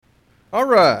All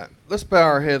right, let's bow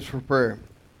our heads for prayer.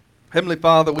 Heavenly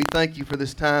Father, we thank you for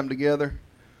this time together.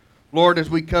 Lord, as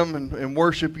we come and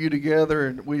worship you together,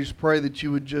 and we just pray that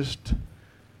you would just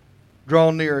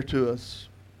draw nearer to us.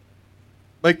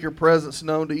 Make your presence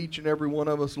known to each and every one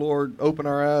of us, Lord. Open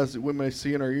our eyes that we may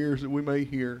see and our ears that we may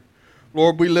hear.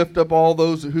 Lord, we lift up all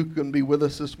those who can be with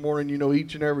us this morning. You know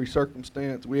each and every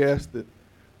circumstance. We ask that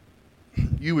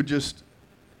you would just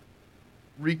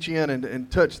reach in and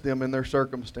touch them in their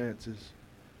circumstances.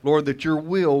 Lord, that your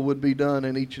will would be done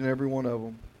in each and every one of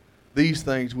them. These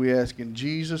things we ask in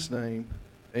Jesus' name.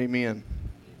 Amen.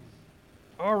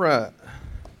 All right.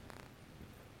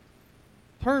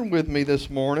 Turn with me this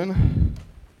morning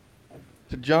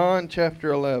to John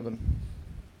chapter 11.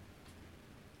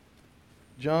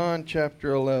 John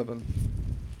chapter 11.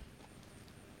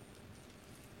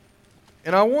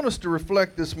 And I want us to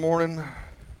reflect this morning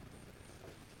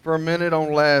for a minute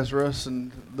on Lazarus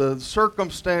and the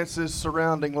circumstances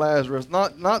surrounding Lazarus.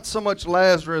 Not so much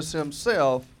Lazarus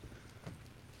himself,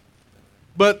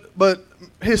 but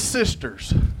his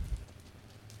sisters.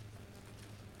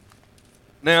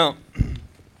 Now,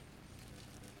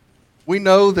 we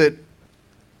know that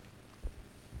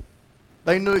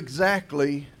they knew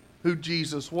exactly who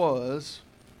Jesus was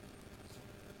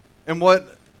and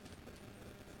what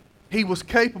he was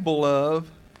capable of.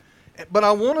 But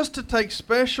I want us to take a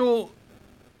special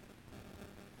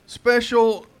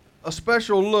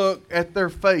look at their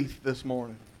faith this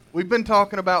morning. We've been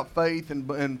talking about faith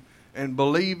and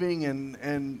believing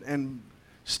and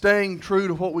staying true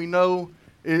to what we know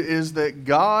is that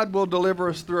God will deliver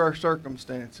us through our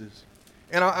circumstances.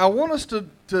 And I want us to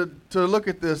look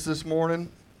at this morning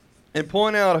and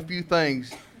point out a few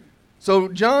things. So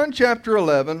John chapter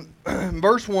 11,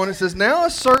 verse 1, it says, "Now a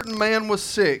certain man was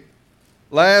sick,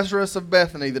 Lazarus of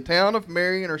Bethany, the town of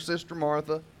Mary and her sister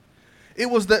Martha. It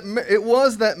was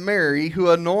that Mary who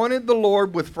anointed the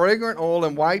Lord with fragrant oil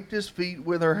and wiped his feet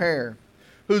with her hair,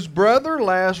 whose brother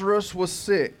Lazarus was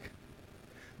sick.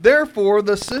 Therefore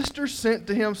the sisters sent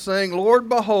to him, saying, Lord,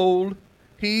 behold,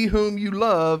 he whom you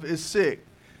love is sick."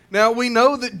 Now we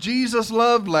know that Jesus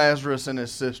loved Lazarus and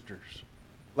his sisters.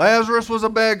 Lazarus was a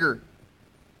beggar.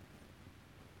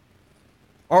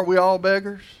 Aren't we all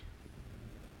beggars?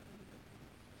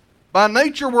 By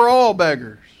nature, we're all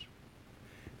beggars.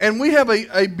 And we have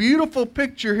a beautiful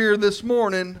picture here this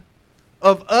morning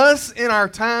of us in our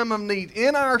time of need.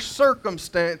 In our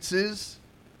circumstances,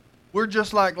 we're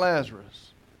just like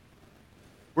Lazarus.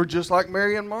 We're just like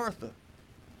Mary and Martha.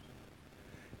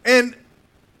 And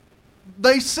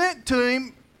they sent to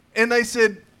him and they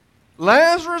said,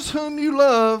 Lazarus, whom you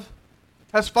love,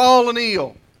 has fallen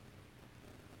ill.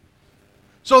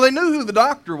 So they knew who the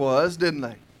doctor was, didn't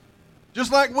they? Just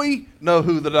like we know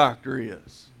who the doctor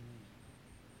is.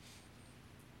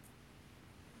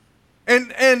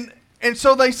 And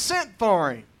so they sent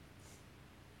for him.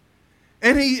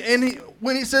 And he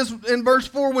when he says in verse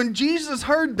 4, when Jesus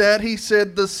heard that, he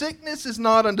said, "The sickness is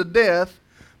not unto death,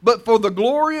 but for the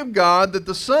glory of God, that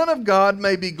the Son of God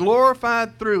may be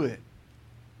glorified through it."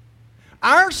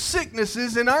 Our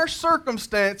sicknesses and our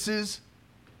circumstances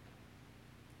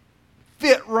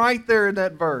fit right there in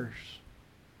that verse.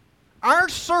 Our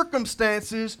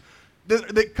circumstances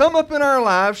that come up in our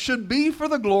lives should be for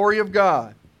the glory of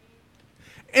God.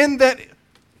 And that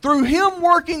through him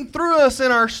working through us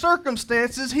in our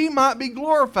circumstances, he might be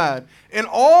glorified. And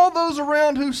all those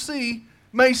around who see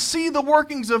may see the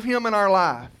workings of him in our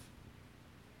life.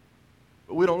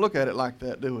 But we don't look at it like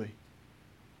that, do we?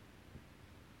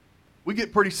 We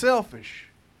get pretty selfish,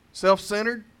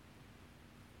 self-centered.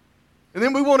 And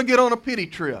then we want to get on a pity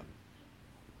trip.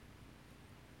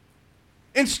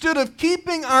 Instead of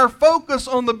keeping our focus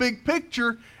on the big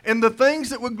picture and the things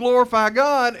that would glorify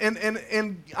God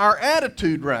and our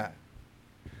attitude right.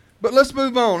 But let's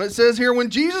move on. It says here, when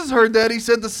Jesus heard that, he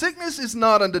said, "The sickness is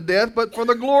not unto death, but for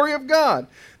the glory of God,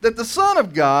 that the Son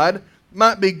of God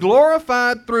might be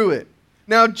glorified through it."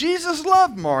 Now, Jesus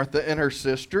loved Martha and her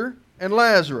sister and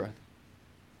Lazarus.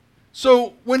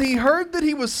 So when he heard that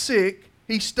he was sick,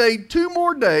 he stayed 2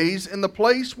 more days in the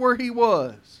place where he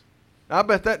was. I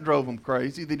bet that drove him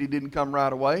crazy that he didn't come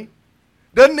right away.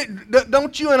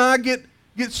 Don't you and I get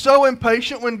so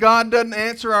impatient when God doesn't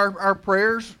answer our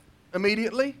prayers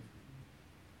immediately?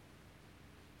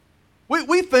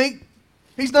 We think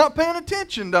he's not paying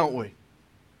attention, don't we?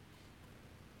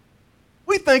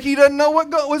 We think he doesn't know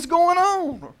what's going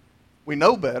on. We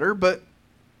know better, but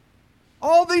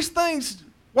all these things,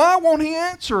 why won't he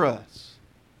answer us?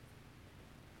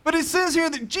 But it says here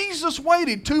that Jesus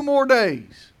waited 2 more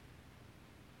days.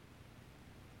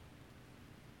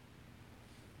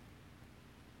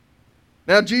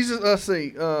 Now Jesus, let's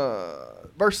see,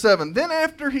 verse 7. Then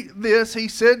after this, he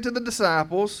said to the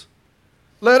disciples,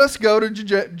 let us go to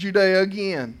Judea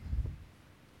again.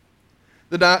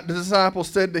 The disciples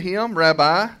said to him,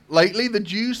 Rabbi, lately the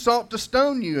Jews sought to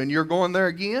stone you, and you're going there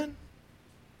again?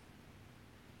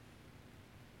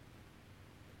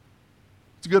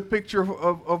 It's a good picture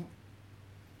of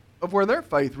where their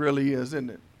faith really is, isn't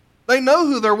it? They know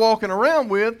who they're walking around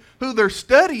with, who they're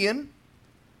studying,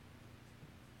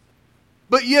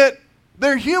 but yet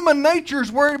their human nature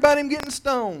is worried about him getting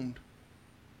stoned.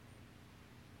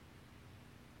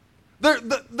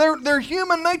 Their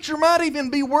human nature might even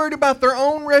be worried about their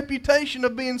own reputation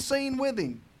of being seen with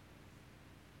him.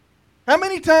 How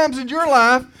many times in your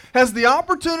life has the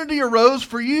opportunity arose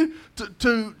for you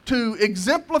to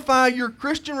exemplify your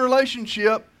Christian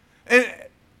relationship, and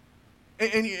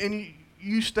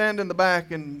you stand in the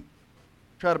back and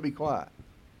try to be quiet?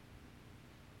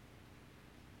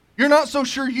 You're not so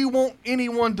sure you want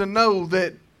anyone to know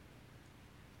that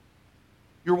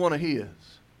you're one of his.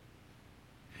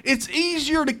 It's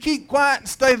easier to keep quiet and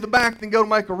stay at the back than go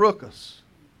make a ruckus.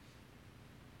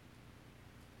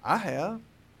 I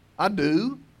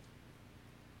do.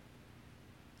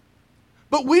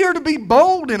 But we are to be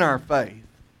bold in our faith.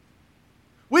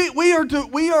 We are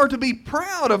to be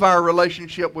proud of our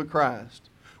relationship with Christ.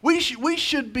 We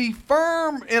should be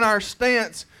firm in our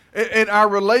stance in our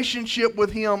relationship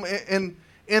with him,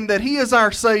 in that he is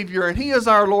our Savior and he is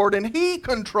our Lord and he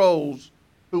controls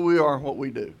who we are and what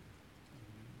we do.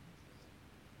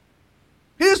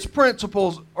 His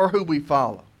principles are who we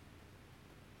follow.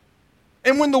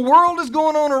 And when the world is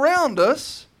going on around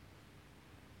us,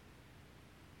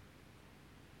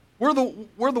 we're the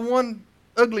one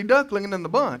ugly duckling in the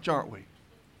bunch, aren't we?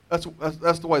 That's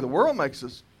the way the world makes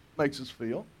us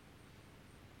feel.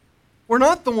 We're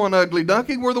not the one ugly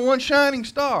duckling. We're the one shining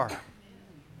star.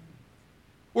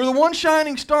 We're the one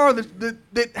shining star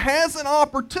that has an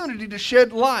opportunity to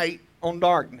shed light on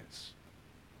darkness.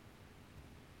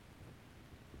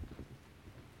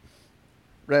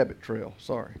 Rabbit trail,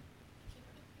 sorry.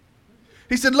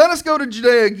 He said, let us go to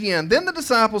Judea again. Then the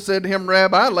disciples said to him,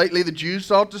 Rabbi, lately the Jews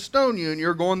sought to stone you, and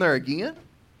you're going there again?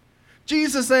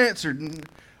 Jesus answered,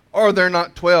 are there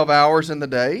not 12 hours in the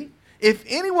day? If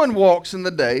anyone walks in the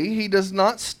day, he does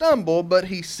not stumble, but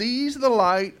he sees the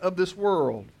light of this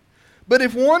world. But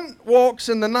if one walks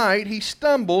in the night, he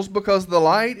stumbles because the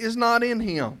light is not in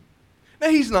him. Now,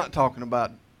 he's not talking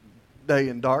about day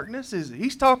and darkness, is he?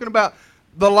 He's talking about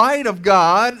the light of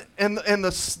God and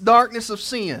the darkness of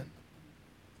sin.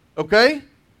 Okay?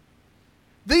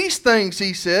 These things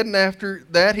he said, and after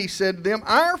that he said to them,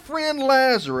 our friend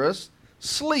Lazarus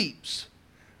sleeps,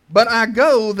 but I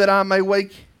go that I may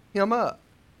wake him up.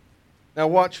 Now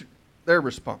watch their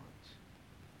response.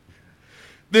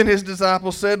 Then his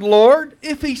disciples said, Lord,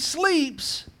 if he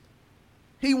sleeps,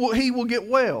 he will get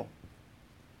well.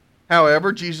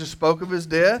 However, Jesus spoke of his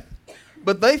death,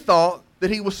 but they thought that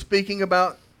he was speaking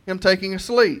about him taking a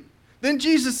sleep. Then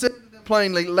Jesus said to them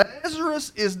plainly,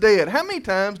 Lazarus is dead. How many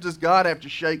times does God have to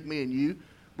shake me and you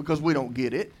because we don't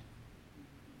get it?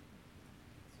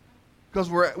 Because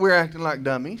we're acting like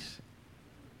dummies.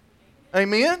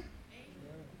 Amen?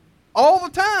 All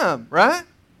the time, right?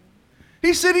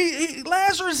 He said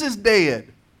Lazarus is dead.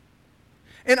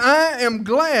 And I am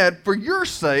glad for your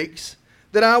sakes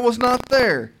that I was not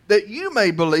there, that you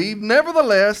may believe.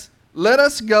 Nevertheless, let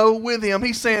us go with him.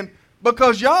 He's saying,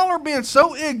 because y'all are being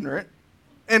so ignorant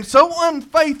and so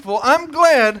unfaithful, I'm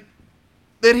glad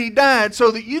that he died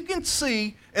so that you can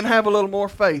see and have a little more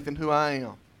faith in who I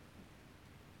am.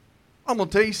 I'm going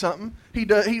to tell you something.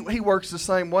 He works the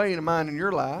same way in mine and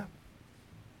your life.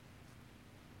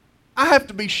 I have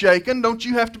to be shaken. Don't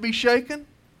you have to be shaken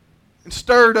and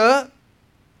stirred up?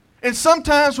 And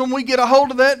sometimes when we get a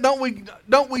hold of that,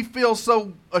 don't we feel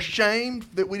so ashamed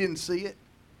that we didn't see it?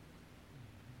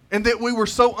 And that we were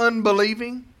so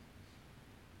unbelieving?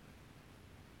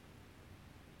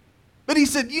 But he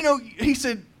said,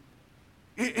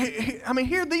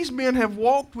 here these men have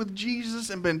walked with Jesus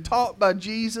and been taught by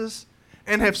Jesus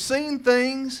and have seen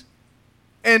things,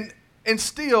 and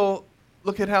still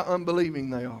look at how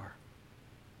unbelieving they are.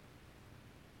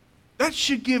 That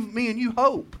should give me and you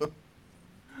hope.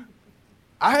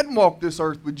 I hadn't walked this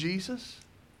earth with Jesus,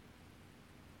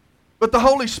 but the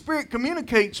Holy Spirit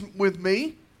communicates with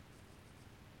me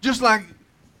just like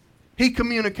he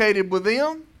communicated with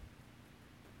them,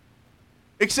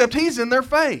 except he's in their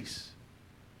face.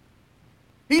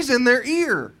 He's in their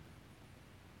ear.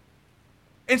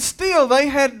 And still they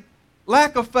had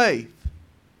lack of faith.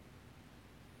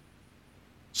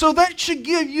 So that should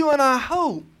give you and I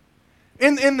hope.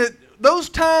 And those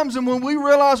times and when we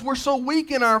realize we're so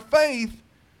weak in our faith,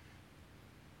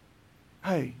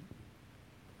 hey,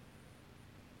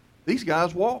 these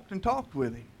guys walked and talked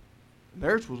with him. And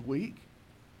theirs was weak.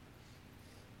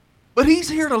 But he's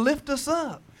here to lift us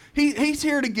up. He's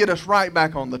here to get us right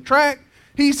back on the track.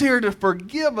 He's here to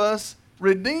forgive us,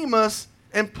 redeem us,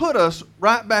 and put us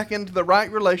right back into the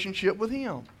right relationship with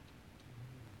him.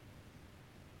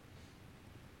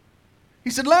 He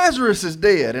said, Lazarus is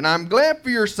dead, and I'm glad for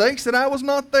your sakes that I was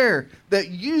not there, that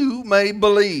you may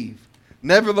believe.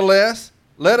 Nevertheless,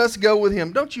 let us go with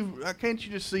him. Can't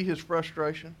you just see his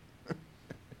frustration?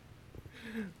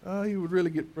 Oh, he would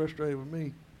really get frustrated with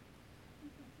me.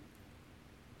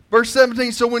 Verse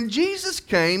 17, so when Jesus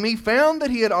came, he found that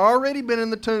he had already been in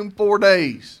the tomb 4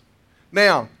 days.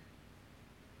 Now,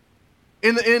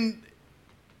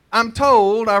 I'm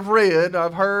told, I've read,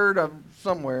 I've heard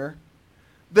somewhere,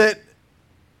 that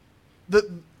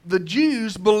the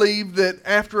Jews believed that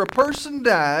after a person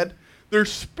died, their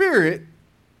spirit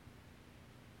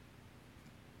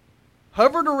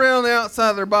hovered around the outside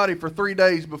of their body for 3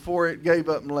 days before it gave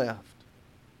up and left.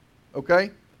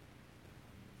 Okay?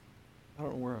 I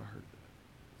don't know where I heard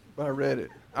that. But I read it.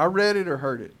 I read it or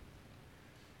heard it.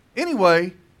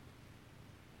 Anyway,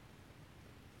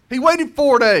 he waited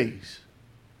 4 days.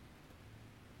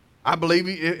 I believe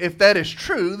if that is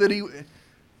true, that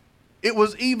it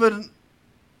was even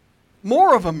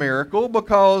more of a miracle,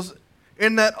 because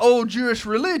in that old Jewish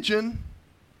religion,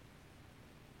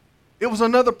 it was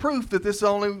another proof that this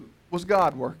only was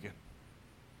God working.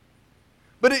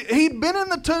 But he'd been in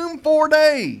the tomb 4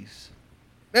 days.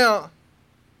 Now,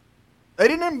 they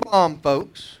didn't embalm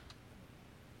folks.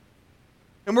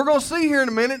 And we're going to see here in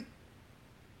a minute,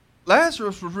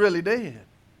 Lazarus was really dead.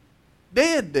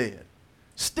 Dead.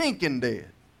 Stinking dead.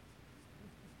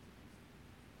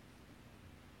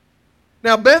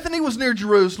 Now, Bethany was near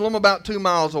Jerusalem, about 2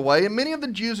 miles away, and many of the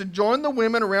Jews had joined the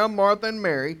women around Martha and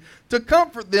Mary to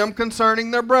comfort them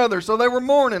concerning their brother. So they were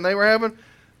mourning. They were having,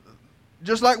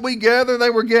 just like we gather,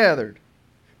 they were gathered.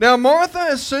 Now, Martha,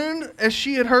 as soon as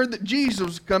she had heard that Jesus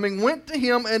was coming, went to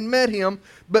him and met him,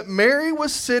 but Mary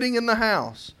was sitting in the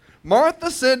house. Martha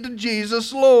said to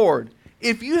Jesus, Lord,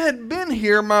 if you had been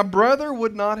here, my brother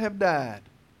would not have died.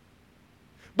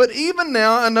 But even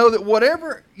now I know that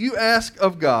whatever you ask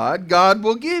of God, God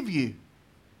will give you.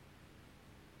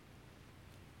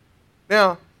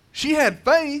 Now, she had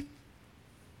faith,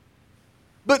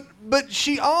 but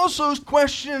she also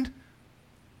questioned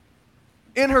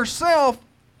in herself,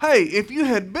 hey, if you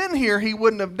had been here, he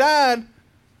wouldn't have died,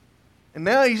 and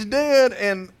now he's dead,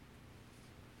 and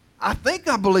I think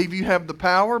I believe you have the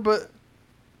power, but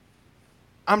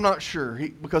I'm not sure,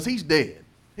 because he's dead.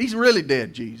 He's really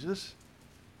dead, Jesus.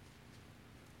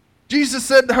 Jesus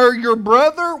said to her, your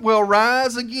brother will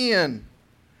rise again.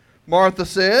 Martha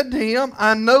said to him,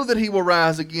 I know that he will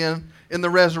rise again in the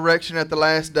resurrection at the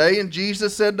last day. And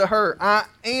Jesus said to her, I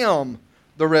am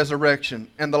the resurrection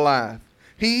and the life.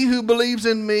 He who believes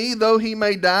in me, though he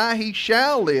may die, he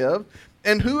shall live.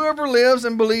 And whoever lives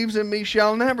and believes in me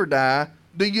shall never die.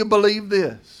 Do you believe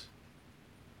this?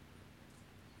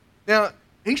 Now,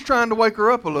 he's trying to wake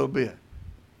her up a little bit.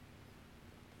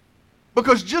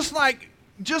 Because just like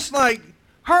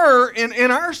her,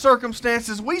 in our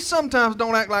circumstances, we sometimes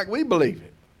don't act like we believe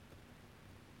it.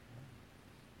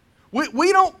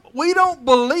 We don't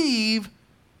believe,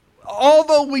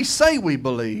 although we say we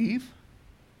believe.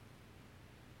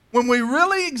 When we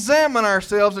really examine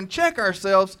ourselves and check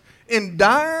ourselves in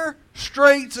dire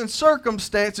straits and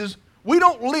circumstances, we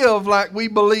don't live like we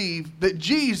believe that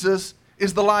Jesus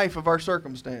is the life of our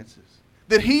circumstances.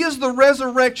 That he is the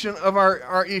resurrection of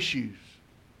our issues.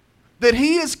 That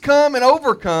he has come and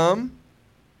overcome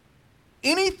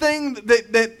anything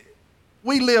that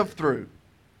we live through.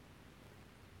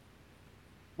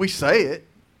 We say it,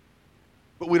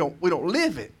 but we don't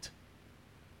live it.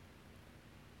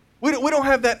 We don't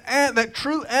have that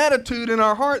true attitude in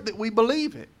our heart that we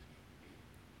believe it.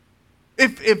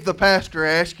 If the pastor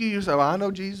asks you, you say, well, I know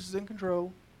Jesus is in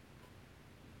control.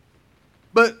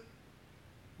 But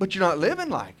you're not living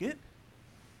like it.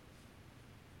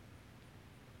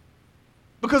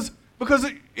 Because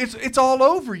it's all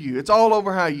over you. It's all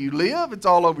over how you live. It's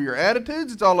all over your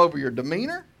attitudes. It's all over your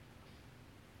demeanor.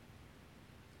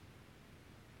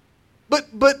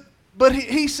 But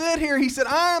he said here, he said,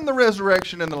 I am the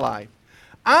resurrection and the life.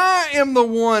 I am the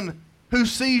one who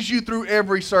sees you through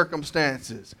every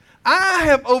circumstances. I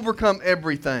have overcome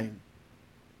everything.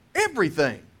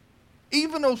 Everything.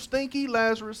 Even though stinky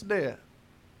Lazarus' death.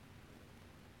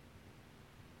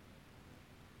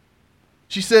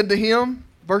 She said to him,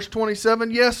 Verse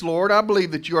 27, yes, Lord, I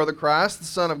believe that you are the Christ, the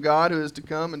Son of God, who is to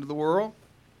come into the world.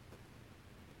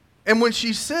 And when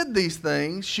she said these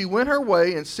things, she went her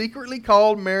way and secretly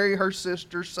called Mary, her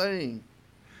sister, saying,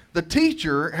 the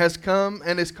teacher has come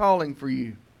and is calling for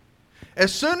you.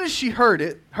 As soon as she heard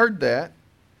that,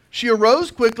 she arose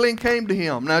quickly and came to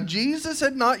him. Now Jesus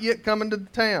had not yet come into the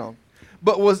town,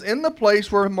 but was in the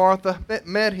place where Martha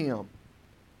met him.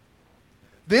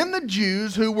 Then the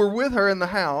Jews who were with her in the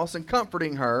house and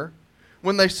comforting her,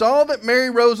 when they saw that Mary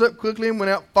rose up quickly and went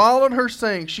out, followed her,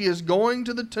 saying, she is going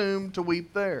to the tomb to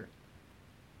weep there.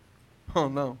 Oh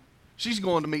no, she's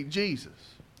going to meet Jesus.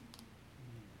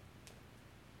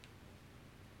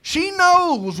 She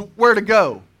knows where to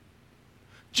go,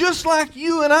 just like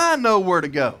you and I know where to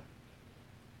go.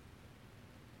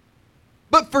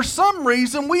 But for some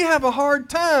reason, we have a hard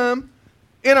time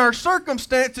in our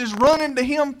circumstances running to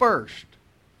Him first.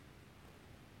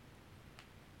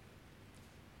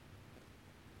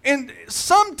 And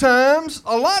sometimes,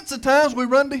 lots of times, we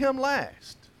run to Him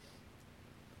last.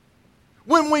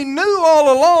 When we knew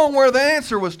all along where the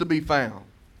answer was to be found.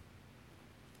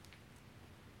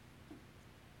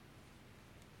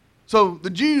 So the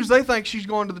Jews, they think she's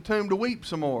going to the tomb to weep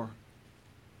some more.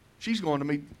 She's going to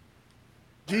meet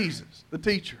Jesus, the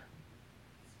teacher.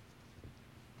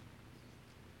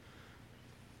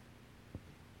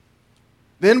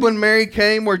 Then when Mary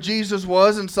came where Jesus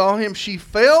was and saw him, she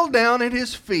fell down at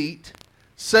his feet,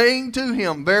 saying to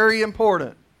him, very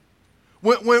important,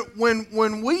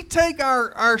 when we take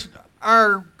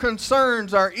our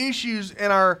concerns, our issues,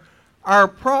 and our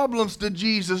problems to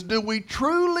Jesus, do we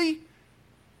truly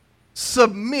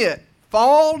submit,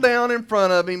 fall down in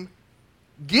front of Him,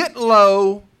 get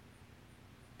low,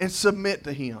 and submit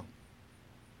to Him?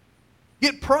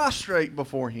 Get prostrate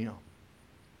before Him.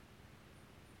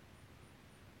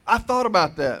 I thought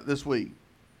about that this week.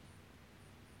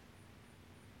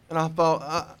 And I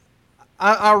thought,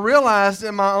 I realized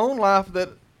in my own life that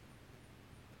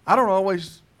I don't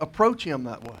always approach Him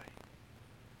that way.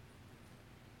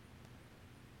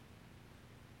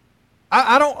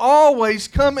 I don't always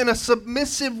come in a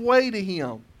submissive way to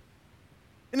Him.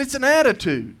 And it's an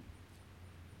attitude.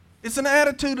 It's an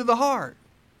attitude of the heart.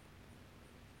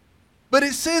 But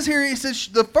it says here, it says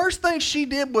the first thing she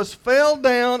did was fell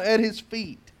down at His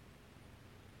feet,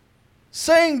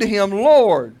 saying to Him,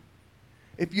 Lord,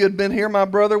 if you had been here, my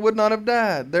brother would not have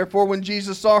died. Therefore, when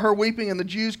Jesus saw her weeping and the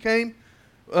Jews came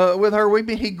with her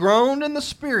weeping, He groaned in the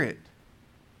spirit.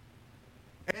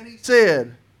 And He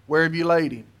said, where have you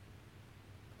laid him?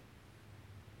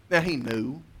 Now He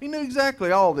knew. He knew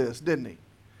exactly all this, didn't He?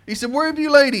 He said, where have you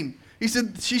laid him?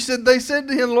 She said, they said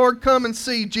to Him, Lord, come and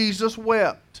see. Jesus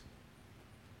wept.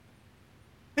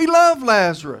 He loved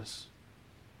Lazarus.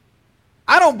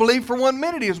 I don't believe for 1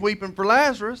 minute He was weeping for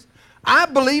Lazarus. I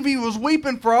believe He was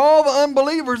weeping for all the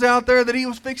unbelievers out there that He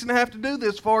was fixing to have to do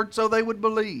this for so they would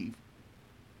believe.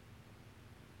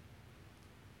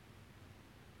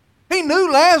 He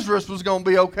knew Lazarus was going to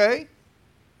be okay.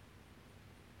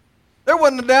 There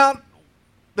wasn't a doubt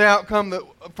the outcome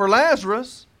for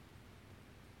Lazarus.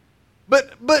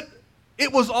 But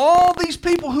it was all these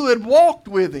people who had walked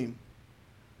with Him,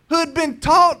 who had been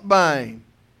taught by Him,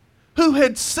 who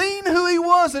had seen who He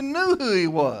was and knew who He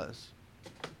was.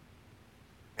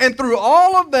 And through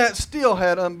all of that still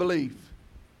had unbelief.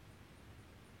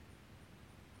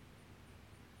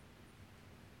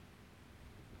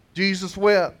 Jesus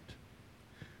wept.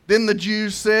 Then the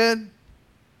Jews said,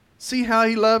 see how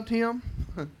He loved him?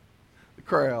 The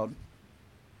crowd.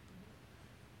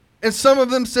 And some of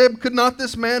them said, could not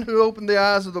this man who opened the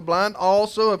eyes of the blind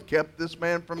also have kept this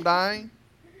man from dying?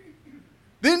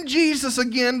 Then Jesus,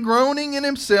 again groaning in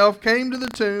Himself, came to the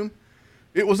tomb.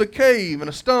 It was a cave, and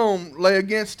a stone lay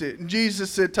against it. And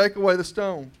Jesus said, take away the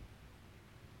stone.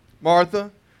 Martha,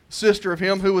 sister of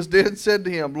him who was dead, said to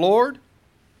Him, Lord,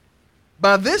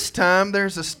 by this time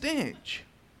there's a stench,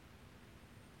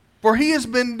 for he has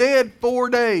been dead 4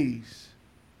 days.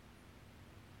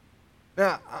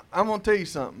 Now, I'm going to tell you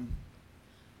something.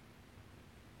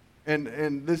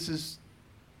 And this is,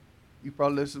 you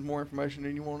probably listen to more information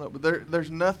than you want to know, but there's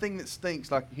nothing that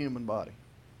stinks like the human body.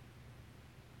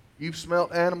 You've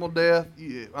smelt animal death,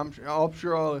 I'm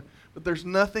sure all of it, but there's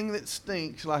nothing that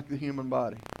stinks like the human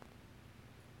body.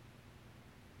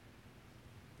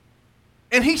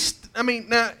 And he's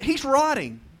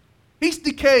rotting. He's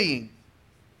decaying.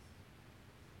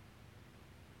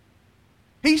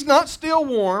 He's not still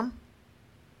warm.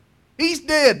 He's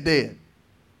dead.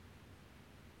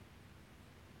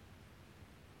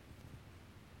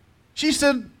 She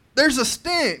said, there's a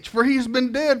stench, for he's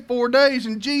been dead 4 days.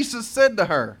 And Jesus said to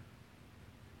her,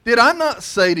 Did I not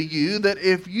say to you that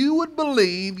if you would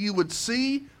believe, you would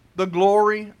see the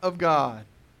glory of God?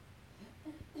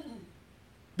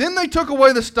 Then they took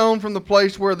away the stone from the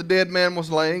place where the dead man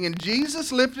was laying, and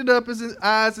Jesus lifted up his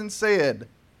eyes and said,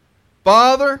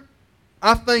 Father,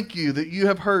 I thank you that you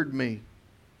have heard me,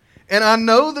 and I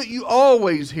know that you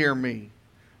always hear me.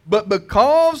 But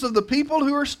because of the people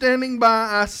who are standing by,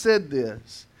 I said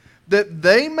this, that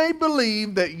they may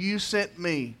believe that you sent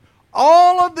me.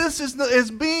 All of this is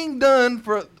being done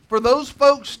for those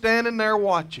folks standing there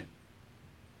watching.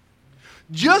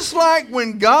 Just like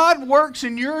when God works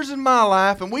in yours and my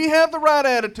life and we have the right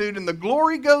attitude and the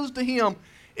glory goes to Him,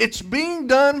 it's being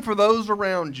done for those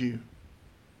around you.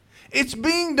 It's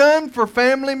being done for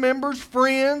family members,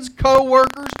 friends,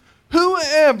 co-workers,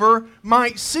 whoever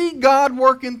might see God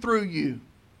working through you.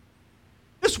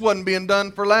 This wasn't being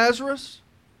done for Lazarus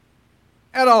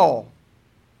at all.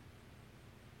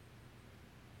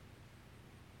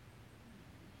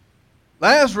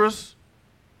 Lazarus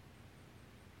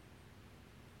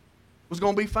was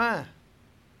going to be fine.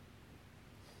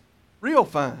 Real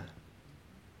fine.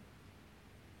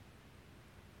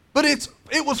 But it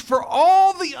was for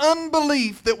all the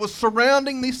unbelief that was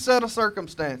surrounding these set of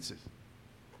circumstances.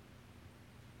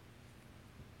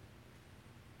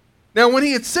 Now, when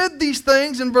he had said these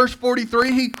things in verse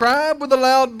 43, he cried with a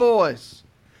loud voice,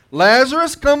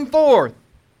 Lazarus, come forth.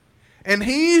 And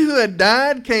he who had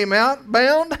died came out,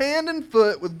 bound hand and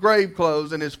foot with grave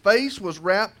clothes, and his face was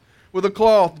wrapped with a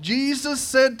cloth. Jesus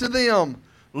said to them,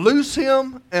 Loose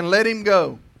him and let him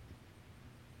go.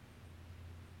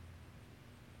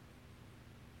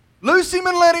 Loose him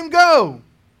and let him go.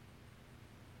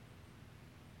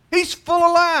 He's full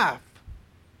of life.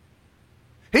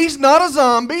 He's not a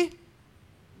zombie.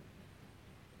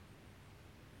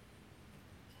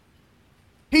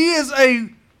 He is a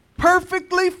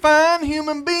perfectly fine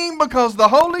human being because the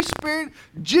Holy Spirit,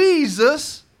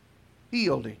 Jesus,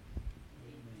 healed him.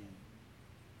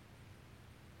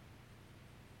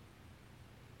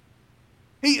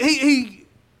 He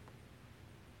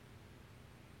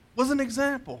was an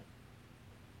example.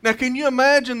 Now, can you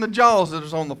imagine the jaws that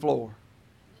was on the floor?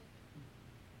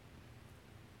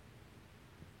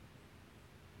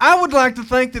 I would like to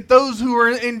think that those who were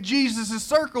in Jesus'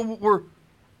 circle were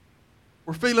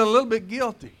feeling a little bit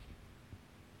guilty.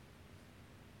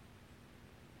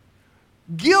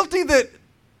 Guilty that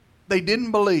they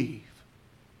didn't believe,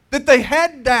 that they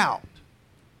had doubt,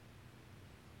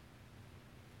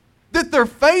 that their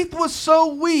faith was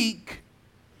so weak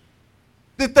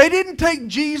that they didn't take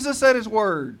Jesus at His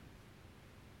word.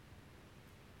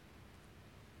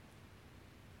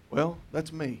 Well,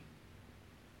 that's me.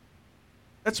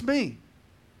 That's me.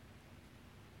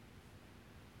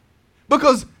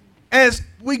 Because as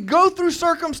we go through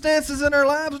circumstances in our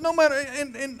lives, no matter,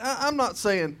 and I'm not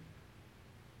saying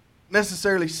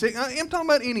necessarily sick, I'm talking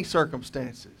about any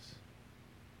circumstances.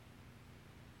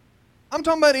 I'm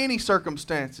talking about any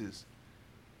circumstances.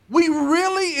 We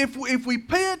really, if we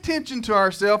pay attention to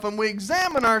ourselves and we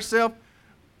examine ourselves,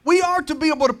 we are to be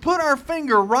able to put our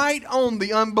finger right on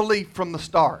the unbelief from the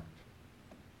start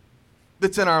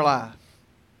that's in our life.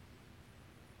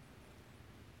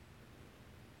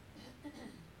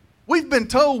 We've been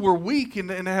told we're weak and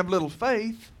have little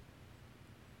faith.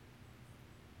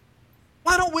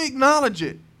 Why don't we acknowledge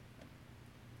it?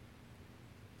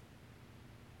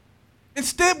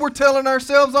 Instead, we're telling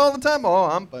ourselves all the time, oh,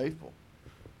 I'm faithful.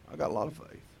 I got a lot of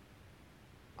faith.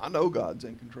 I know God's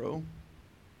in control.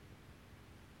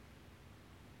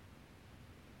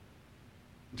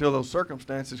 Until those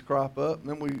circumstances crop up, and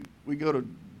then we go to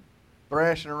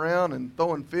thrashing around and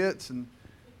throwing fits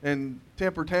and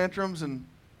temper tantrums, and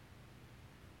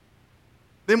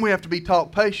then we have to be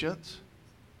taught patience.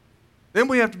 Then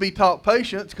we have to be taught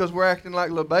patience because we're acting like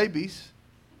little babies.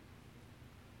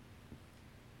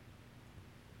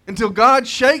 Until God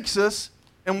shakes us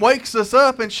and wakes us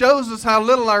up and shows us how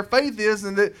little our faith is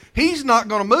and that He's not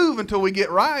going to move until we get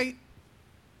right.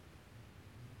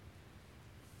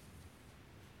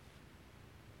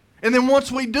 And then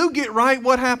once we do get right,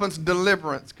 what happens?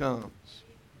 Deliverance comes.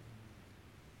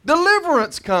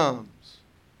 Deliverance comes.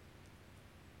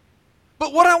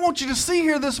 But what I want you to see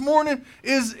here this morning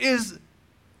is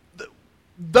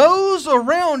those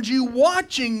around you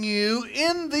watching you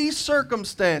in these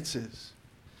circumstances.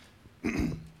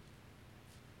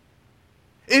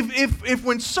 If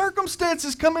when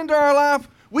circumstances come into our life,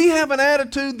 we have an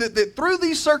attitude that through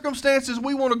these circumstances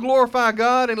we want to glorify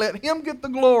God and let Him get the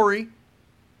glory,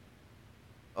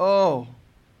 oh,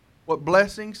 what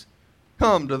blessings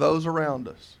come to those around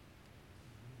us.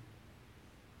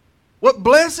 What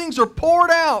blessings are poured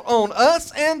out on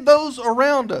us and those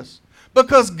around us.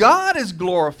 because God is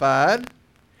glorified,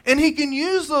 and He can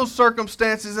use those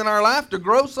circumstances in our life to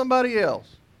grow somebody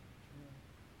else.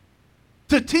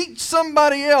 To teach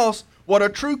somebody else what a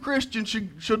true Christian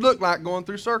should look like going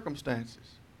through circumstances.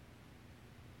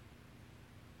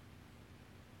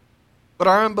 But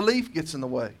our unbelief gets in the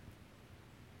way.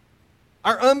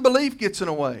 Our unbelief gets in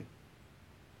the way.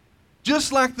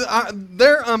 Just like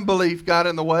their unbelief got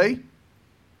in the way.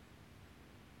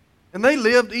 And they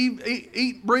lived,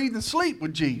 eat, breathe, and sleep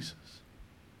with Jesus.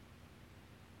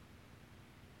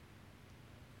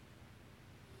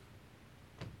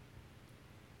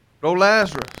 But old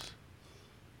Lazarus,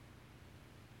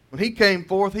 when he came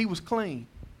forth, he was clean.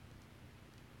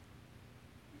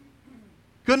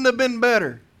 Couldn't have been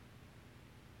better.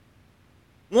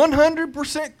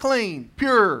 100% clean,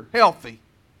 pure, healthy.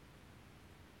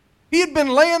 He had been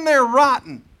laying there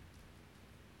rotten,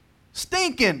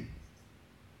 stinking.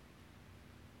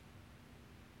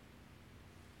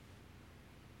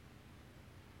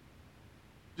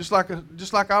 Just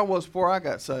like I was before I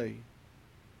got saved.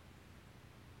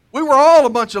 We were all a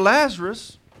bunch of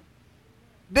Lazarus.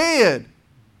 Dead.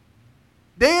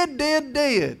 Dead, dead,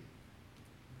 dead.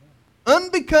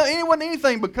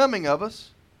 Anything becoming of us.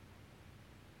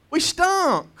 We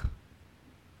stunk.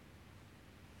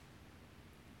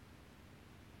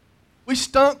 We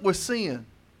stunk with sin.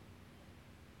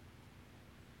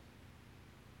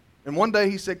 And one day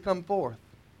He said, come forth.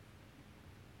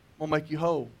 I'm going to make you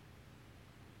whole.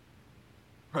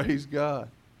 Praise God.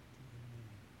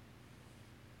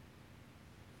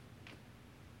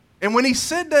 And when He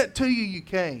said that to you, you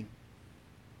came.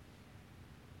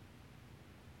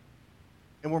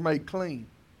 And were made clean.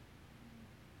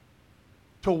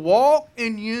 To walk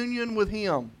in union with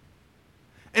Him.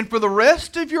 And for the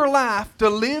rest of your life, to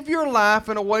live your life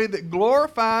in a way that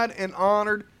glorified and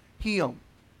honored Him.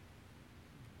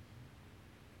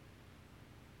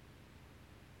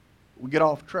 We get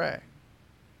off track.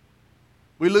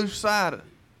 We lose sight of it.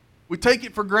 We take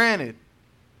it for granted.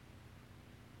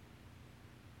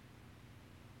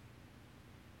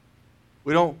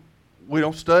 We don't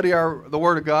study the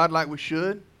Word of God like we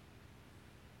should.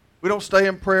 We don't stay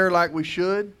in prayer like we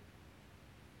should.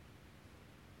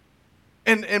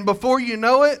 And before you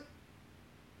know it,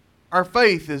 our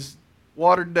faith is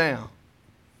watered down.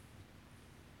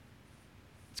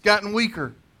 It's gotten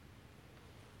weaker.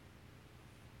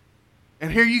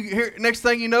 And here, next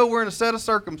thing you know, we're in a set of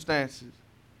circumstances.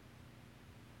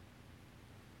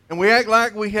 And we act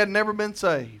like we had never been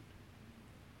saved.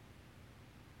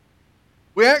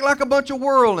 We act like a bunch of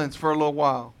worldlings for a little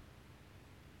while.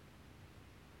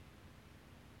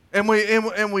 And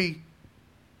we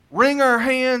wring our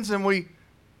hands and we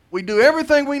do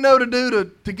everything we know to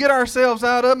do to get ourselves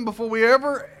out of them before we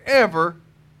ever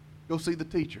go see the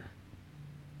teacher.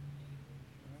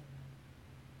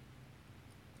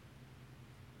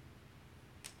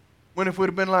 When if we'd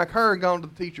have been like her and gone to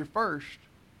the teacher first,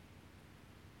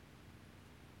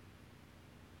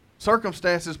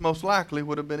 circumstances most likely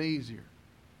would have been easier.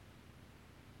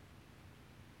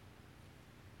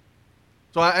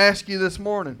 So I ask you this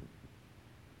morning,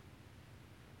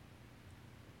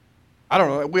 I don't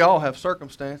know, we all have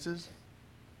circumstances.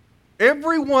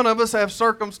 Every one of us have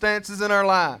circumstances in our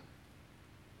life.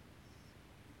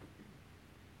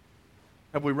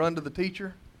 Have we run to the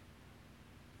teacher?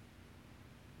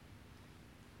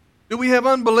 Do we have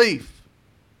unbelief?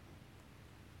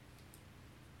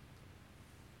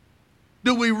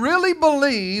 Do we really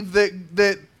believe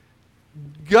that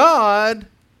God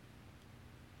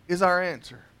is our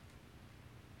answer?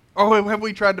 Or have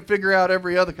we tried to figure out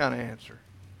every other kind of answer?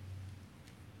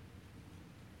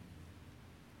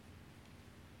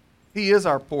 He is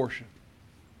our portion.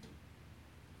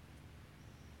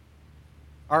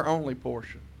 Our only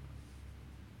portion.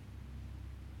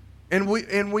 And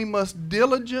we must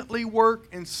diligently work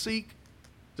and seek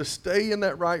to stay in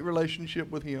that right relationship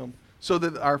with Him so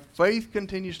that our faith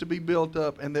continues to be built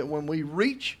up and that when we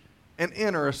reach and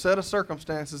enter a set of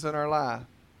circumstances in our life,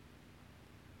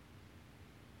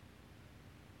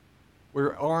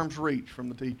 we're arm's reach from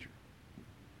the teacher.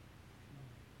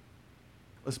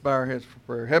 Let's bow our heads for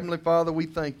prayer. Heavenly Father, we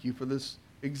thank You for this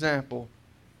example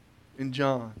in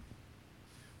John.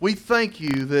 We thank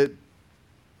You that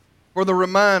for the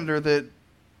reminder that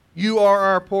You are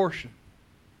our portion.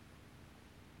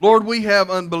 Lord, we have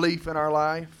unbelief in our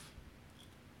life.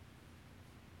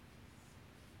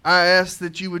 I ask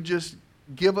that You would just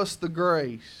give us the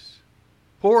grace.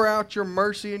 Pour out Your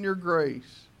mercy and Your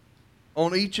grace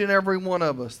on each and every one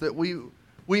of us that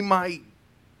we might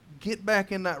get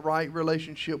back in that right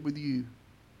relationship with You.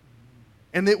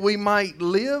 And that we might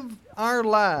live our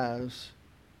lives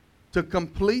to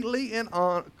completely and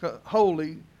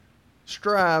wholly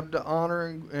strive to honor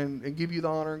and give you the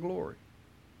honor and glory.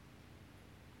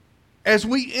 As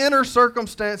we enter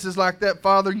circumstances like that,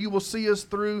 Father, you will see us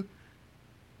through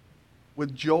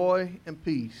with joy and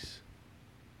peace.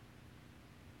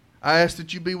 I ask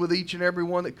that you be with each and every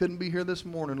one that couldn't be here this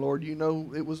morning, Lord. You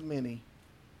know it was many.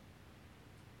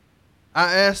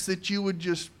 I ask that you would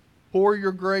just pour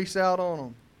your grace out on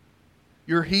them.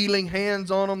 Your healing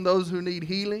hands on them, those who need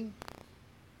healing.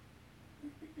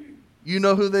 You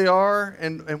know who they are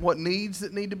and what needs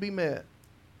that need to be met.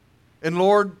 And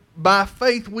Lord, by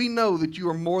faith we know that you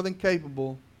are more than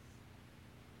capable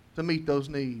to meet those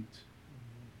needs.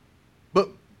 But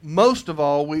most of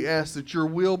all, we ask that your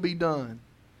will be done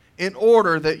in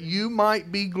order that you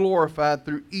might be glorified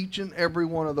through each and every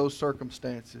one of those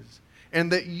circumstances.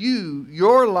 And that you,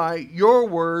 your light, your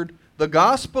word, the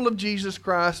gospel of Jesus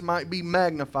Christ might be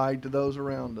magnified to those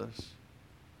around us.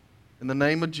 In the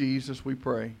name of Jesus we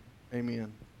pray.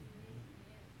 Amen.